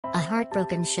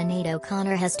heartbroken Sinead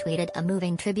O'Connor has tweeted a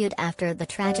moving tribute after the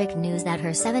tragic news that her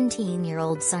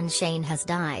 17-year-old son Shane has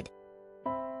died.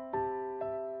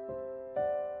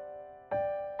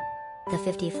 The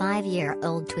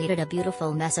 55-year-old tweeted a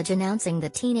beautiful message announcing the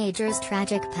teenager's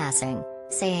tragic passing,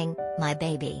 saying, "My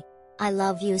baby. I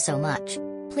love you so much.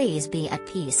 Please be at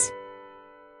peace."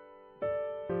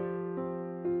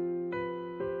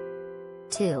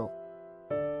 2.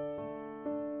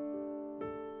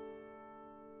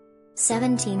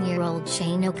 17-year-old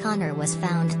Shane O'Connor was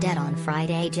found dead on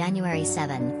Friday, January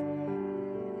 7.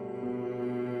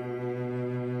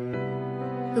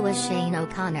 Who was Shane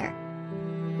O'Connor?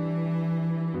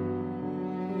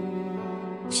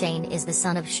 Shane is the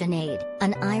son of Sinead,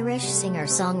 an Irish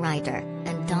singer-songwriter,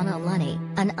 and Donal Lunny,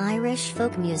 an Irish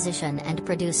folk musician and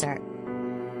producer.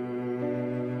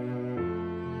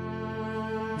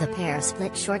 The pair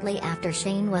split shortly after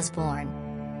Shane was born.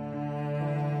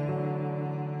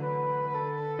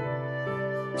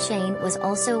 Shane was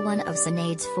also one of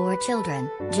Sinead's 4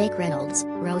 children, Jake Reynolds,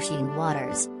 Roisin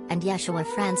Waters, and Yeshua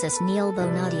Francis Neil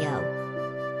Bonadio.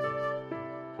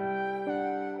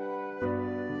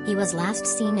 He was last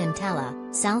seen in Tella,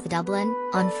 South Dublin,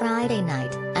 on Friday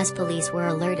night, as police were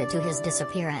alerted to his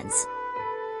disappearance.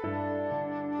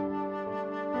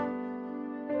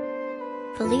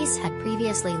 Police had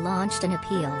previously launched an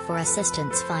appeal for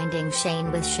assistance finding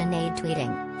Shane, with Sinead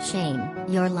tweeting, "Shane,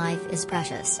 your life is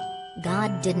precious.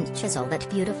 God didn't chisel that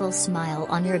beautiful smile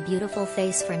on your beautiful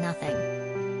face for nothing.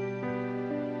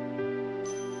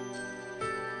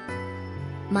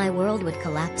 My world would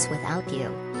collapse without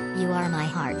you. You are my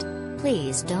heart.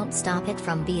 Please don't stop it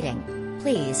from beating.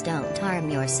 Please don't harm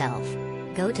yourself.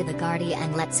 Go to the Gardaí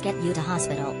and let's get you to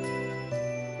hospital.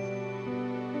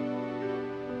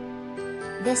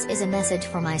 This is a message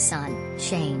for my son,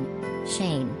 Shane.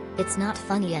 Shane, it's not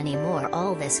funny anymore,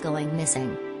 all this going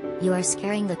missing. You are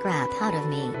scaring the crap out of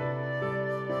me.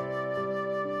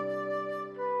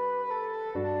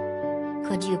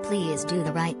 Could you please do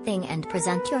the right thing and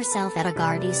present yourself at a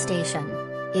Gardaí station?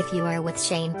 If you are with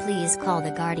Shane, please call the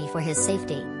Gardaí for his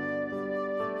safety."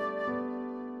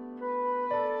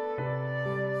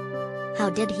 How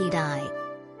did he die?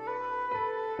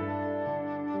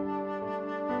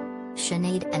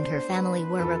 Sinead and her family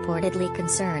were reportedly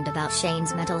concerned about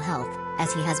Shane's mental health,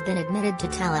 as he has been admitted to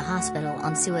Tella Hospital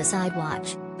on suicide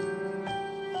watch.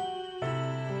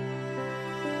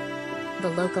 The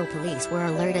local police were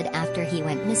alerted after he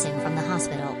went missing from the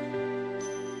hospital.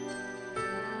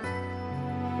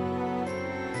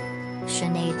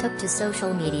 Sinead took to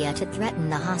social media to threaten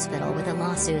the hospital with a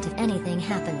lawsuit if anything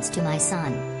happens to my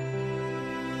son.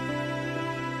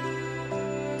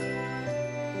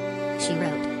 She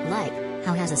wrote,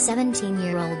 "How has a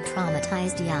 17-year-old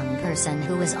traumatized young person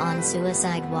who was on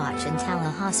suicide watch in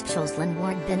Tella Hospital's Lynn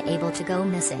ward been able to go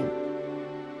missing?"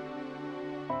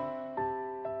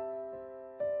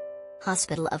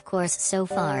 Hospital of course so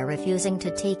far refusing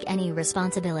to take any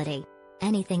responsibility.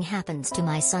 Anything happens to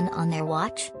my son on their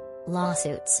watch?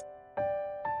 Lawsuits.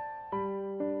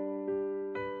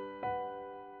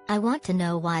 I want to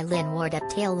know why Lynn ward at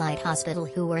Taillight Hospital,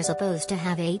 who were supposed to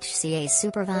have HCA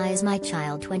supervise my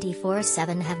child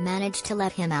 24/7, have managed to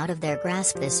let him out of their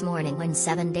grasp this morning when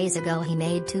 7 days ago he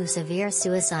made 2 severe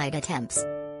suicide attempts.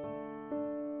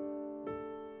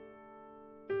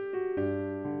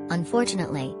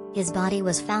 Unfortunately, his body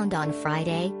was found on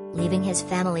Friday, leaving his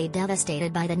family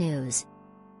devastated by the news.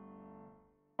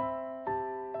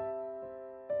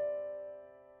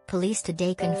 Police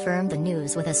today confirmed the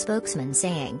news with a spokesman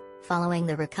saying, following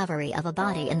the recovery of a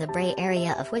body in the Bray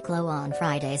area of Wicklow on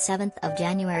Friday 7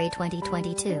 January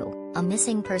 2022, a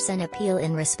missing person appeal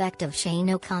in respect of Shane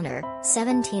O'Connor,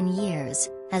 17 years,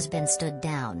 has been stood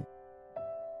down.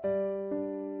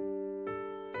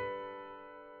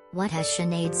 What has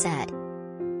Sinead said?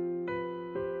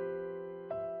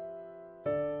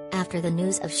 After the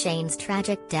news of Shane's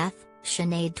tragic death,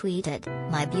 Sinead tweeted,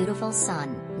 "My beautiful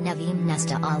son, Naveem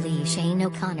Nesta Ali Shane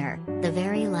O'Connor, the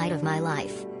very light of my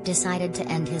life, decided to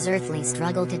end his earthly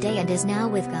struggle today and is now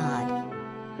with God.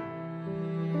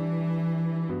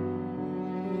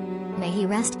 May he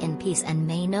rest in peace and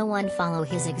may no one follow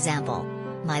his example.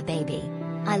 My baby.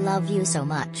 I love you so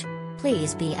much.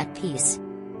 Please be at peace."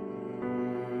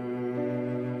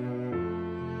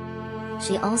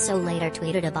 She also later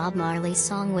tweeted a Bob Marley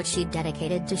song which she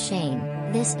dedicated to Shane.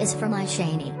 "This is for my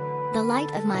Shaney. The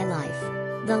light of my life.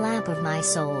 The lamp of my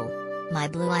soul. My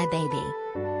blue-eye baby.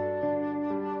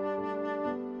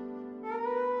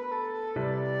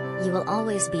 You will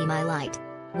always be my light.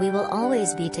 We will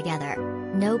always be together.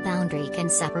 No boundary can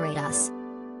separate us."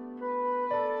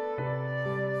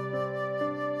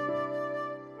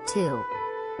 2022.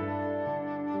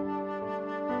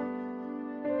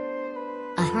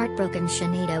 A heartbroken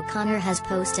Sinead O'Connor has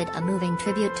posted a moving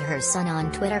tribute to her son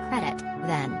on Twitter.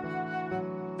 Then,